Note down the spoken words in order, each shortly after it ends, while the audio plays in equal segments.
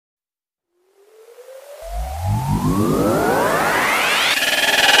Yo,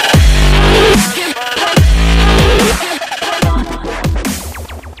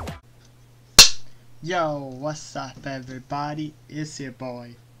 what's up everybody? It's your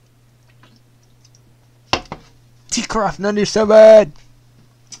boy T-Croft97.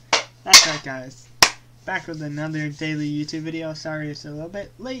 That's right guys, back with another daily YouTube video. Sorry it's a little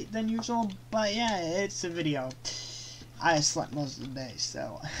bit late than usual, but yeah, it's a video. I slept most of the day,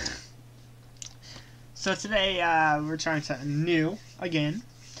 so so today we're trying something new again.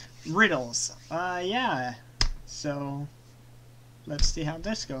 Riddles. Yeah, so let's see how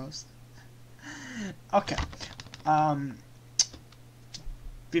this goes. Okay,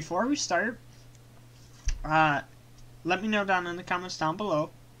 before we start, let me know down in the comments down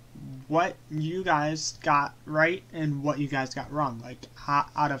below what you guys got right and what you guys got wrong. Like,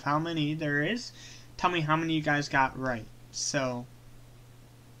 out of how many there is, tell me how many you guys got right. So,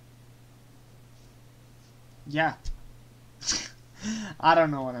 yeah. I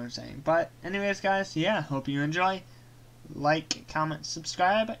don't know what I'm saying. But, anyways, guys, yeah, hope you enjoy. Like, comment,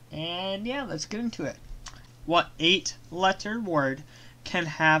 subscribe, and yeah, let's get into it. What 8-letter word can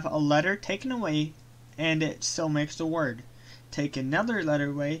have a letter taken away and it still makes a word? Take another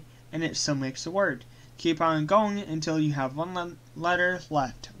letter away and it still makes a word. Keep on going until you have one letter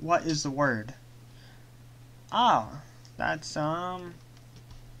left. What is the word? Oh, that's I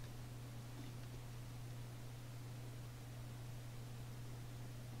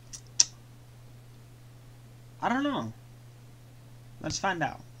don't know. Let's find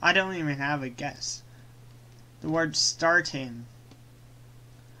out. I don't even have a guess. The word starting.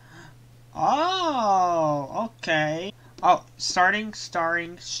 Oh, okay. Oh, starting,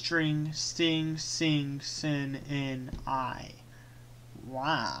 starring, string, sting, sing, sin, in, I.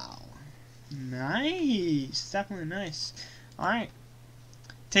 Wow. Nice. Definitely nice. Alright.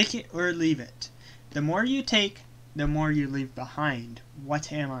 Take it or leave it. The more you take, the more you leave behind.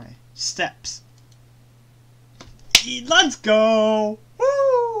 What am I? Steps. Let's go!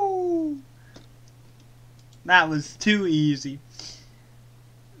 Woo! That was too easy.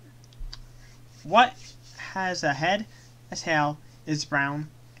 What has a head, a tail, is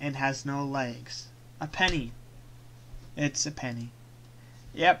brown, and has no legs? A penny. It's a penny.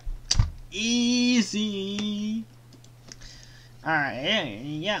 Yep. Easy. Alright,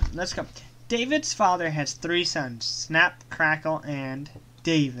 yeah, let's go. David's father has 3 sons, Snap, Crackle, and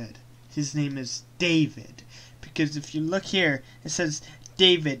David. His name is David. Because if you look here, it says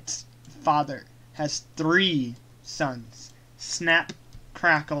David's father has 3 sons. Snap,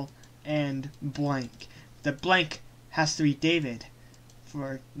 Crackle, and blank. The blank has to be David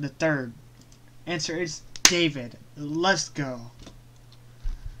for the 3rd. Answer is David. Let's go.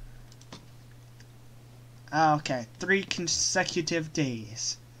 Okay, 3 consecutive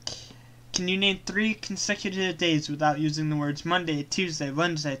days. Can you name 3 consecutive days without using the words Monday, Tuesday,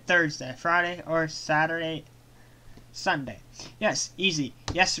 Wednesday, Thursday, Friday, or Saturday, Sunday? Yes, easy.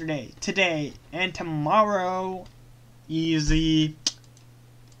 Yesterday, today, and tomorrow. Easy.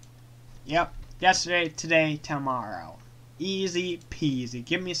 Yep. Yesterday, today, tomorrow. Easy peasy.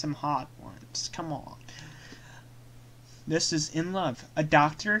 Give me some hot ones. Come on. This is in love. A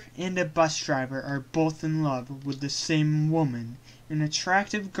doctor and a bus driver are both in love with the same woman, an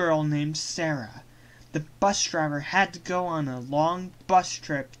attractive girl named Sarah. The bus driver had to go on a long bus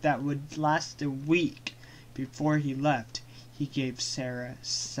trip that would last a week. Before he left, he gave Sarah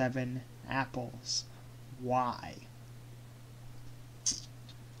 7 apples. Why?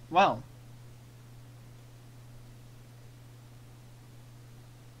 Well.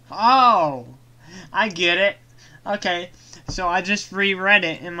 Oh! I get it. Okay, so I just reread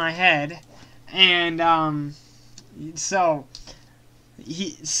it in my head. And, so,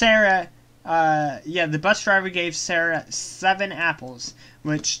 Sarah, yeah, the bus driver gave Sarah 7 apples,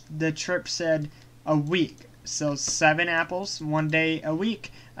 which the trip said a week. So 7 apples, 1 day a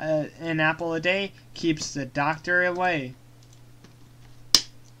week, an apple a day keeps the doctor away.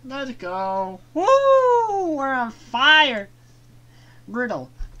 Let's go. Woo! We're on fire. Riddle.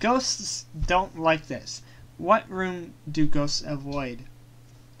 Ghosts don't like this. What room do ghosts avoid?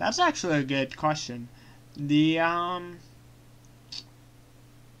 That's actually a good question. The, I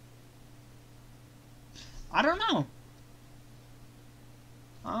don't know.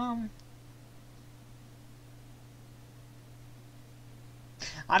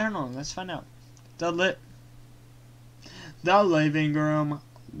 I don't know. Let's find out. The living room.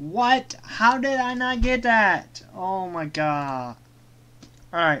 What? How did I not get that? Oh my god.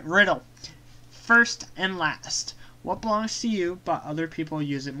 Alright, riddle. First and last. What belongs to you, but other people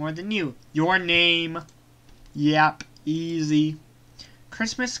use it more than you? Your name. Yep, easy.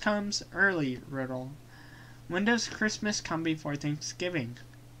 Christmas comes early, riddle. When does Christmas come before Thanksgiving?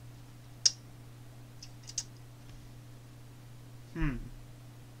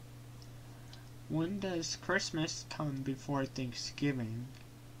 When does Christmas come before Thanksgiving?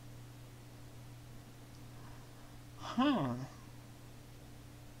 I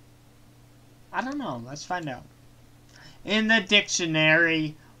don't know. Let's find out. In the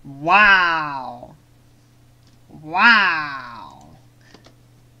dictionary. Wow. Wow.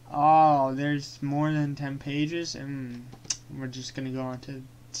 Oh, there's more than 10 pages, and we're just gonna go on to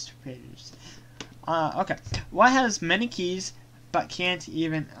 2 pages. Okay. What has many keys but can't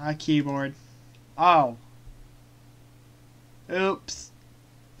even a keyboard? Oh. Oops.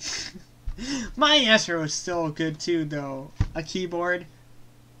 My answer was still good too, though. A keyboard.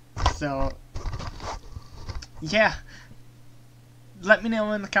 So, yeah. Let me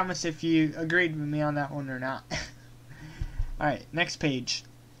know in the comments if you agreed with me on that one or not. Alright, next page.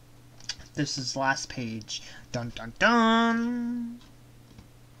 This is last page. Dun dun dun!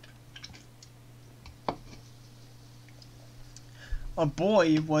 A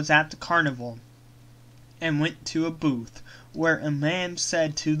boy was at the carnival and went to a booth where a man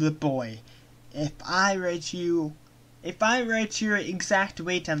said to the boy, If I write your exact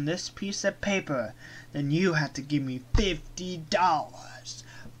weight on this piece of paper, then you have to give me $50.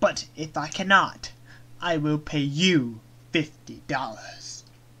 But if I cannot, I will pay you $50.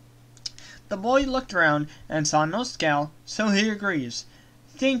 The boy looked around and saw no scale, so he agrees,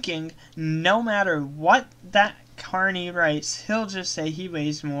 thinking no matter what that carny writes, he'll just say he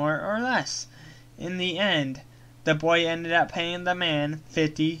weighs more or less. In the end, the boy ended up paying the man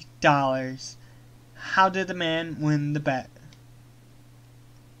 $50. How did the man win the bet?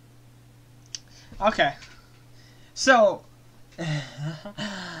 Okay. So,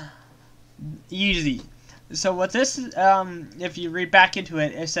 easy. So what this is, if you read back into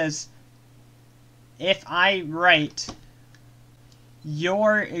it, it says, if I write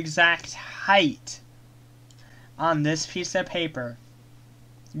your exact height on this piece of paper,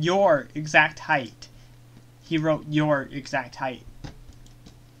 your exact height. He wrote your exact height.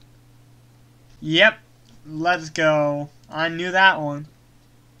 Yep, let's go. I knew that one.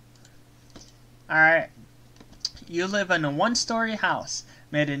 Alright. You live in a one-story house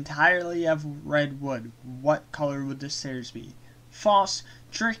made entirely of red wood. What color would the stairs be? False.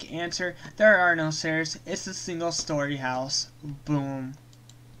 Trick answer. There are no stairs. It's a single-story house. Boom.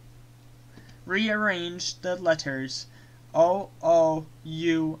 Rearrange the letters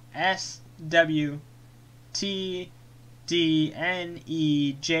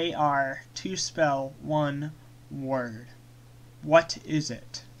OOUSWTDNEJR to spell one word. What is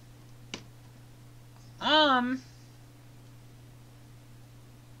it? Oh,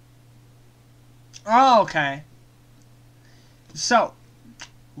 okay. So,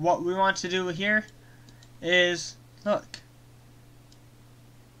 what we want to do here is, look.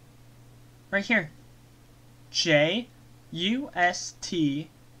 Right here. J-U-S-T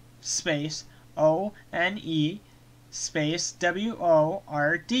space O-N-E space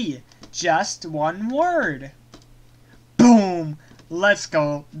W-O-R-D. Just one word. Boom! Let's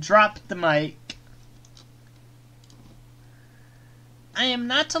go. Drop the mic. I am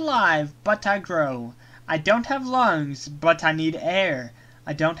not alive, but I grow. I don't have lungs, but I need air.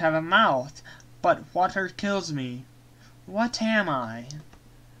 I don't have a mouth, but water kills me. What am I?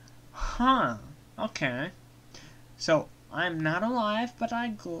 Huh. Okay. So, I'm not alive, but I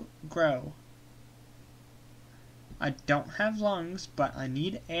grow. I don't have lungs, but I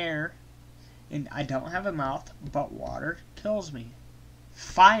need air. And I don't have a mouth, but water kills me.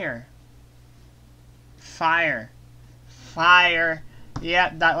 Fire. Fire. Fire.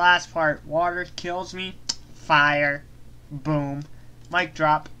 Yeah, that last part. Water kills me. Fire. Boom. Mic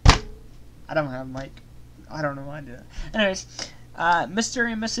drop. I don't have a mic. I don't know why I did that. Anyways,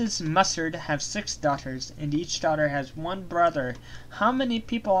 Mr. and Mrs. Mustard have 6 daughters, and each daughter has 1 brother. How many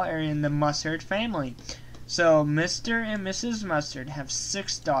people are in the Mustard family? So, Mr. and Mrs. Mustard have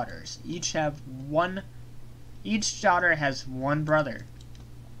 6 daughters. Each daughter has 1 brother.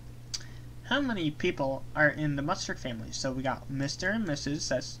 How many people are in the Mustard family? So we got Mr. and Mrs.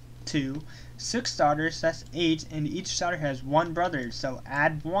 That's 2. 6 daughters, that's 8, and each daughter has 1 brother. So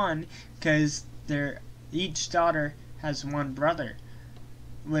add 1, because each daughter has 1 brother,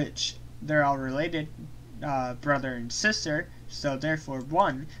 which they're all related, brother and sister, so therefore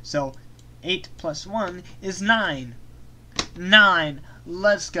 1. So 8 plus 1 is 9. 9.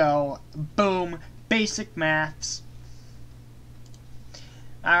 Let's go. Boom. Basic maths.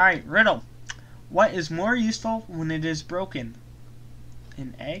 Alright, riddle. What is more useful when it is broken?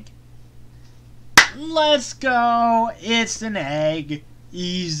 An egg? Let's go. It's an egg.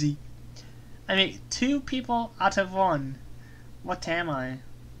 Easy. I mean, 2 people out of 1. What am I?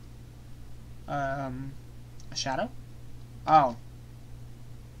 A shadow? Oh.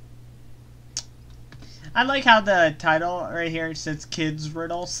 I like how the title right here says Kids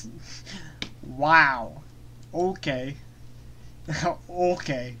Riddles. Wow. Okay.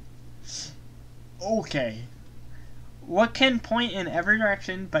 Okay. Okay. What can point in every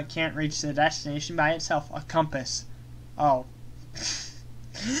direction but can't reach the destination by itself? A compass. Oh.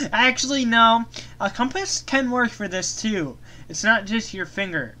 Actually, no. A compass can work for this too. It's not just your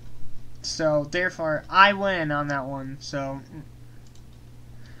finger. So, therefore, I win on that one. So,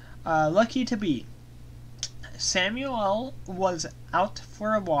 lucky to be. Samuel was out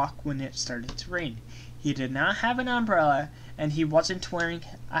for a walk when it started to rain. He did not have an umbrella, and he wasn't wearing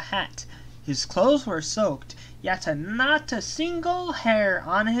a hat. His clothes were soaked, yet not a single hair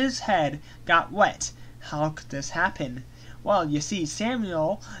on his head got wet. How could this happen? Well, you see,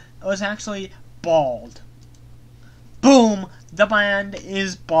 Samuel was actually bald. Boom! The man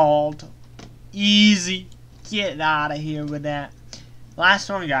is bald. Easy. Get out of here with that. Last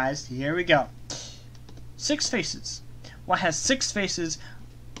one, guys. Here we go. 6 faces. What has 6 faces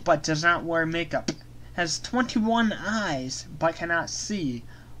but does not wear makeup? Has 21 eyes but cannot see.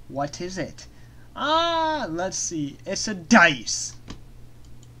 What is it? Let's see. It's a dice.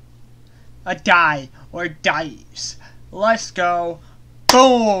 A die or dice. Let's go.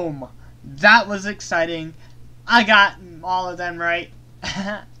 Boom! That was exciting. I got all of them right.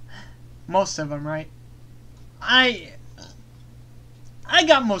 Most of them right. I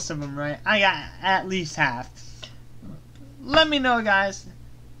got most of them right. I got at least half. Let me know, guys,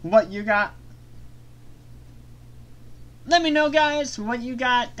 what you got. Let me know, guys, what you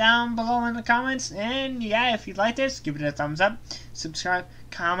got down below in the comments. And yeah, if you like this, give it a thumbs up, subscribe,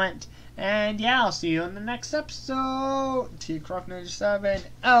 comment, and yeah, I'll see you in the next episode. T-Croc97,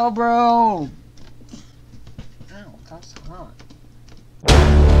 Elbro. Ow, that's hot.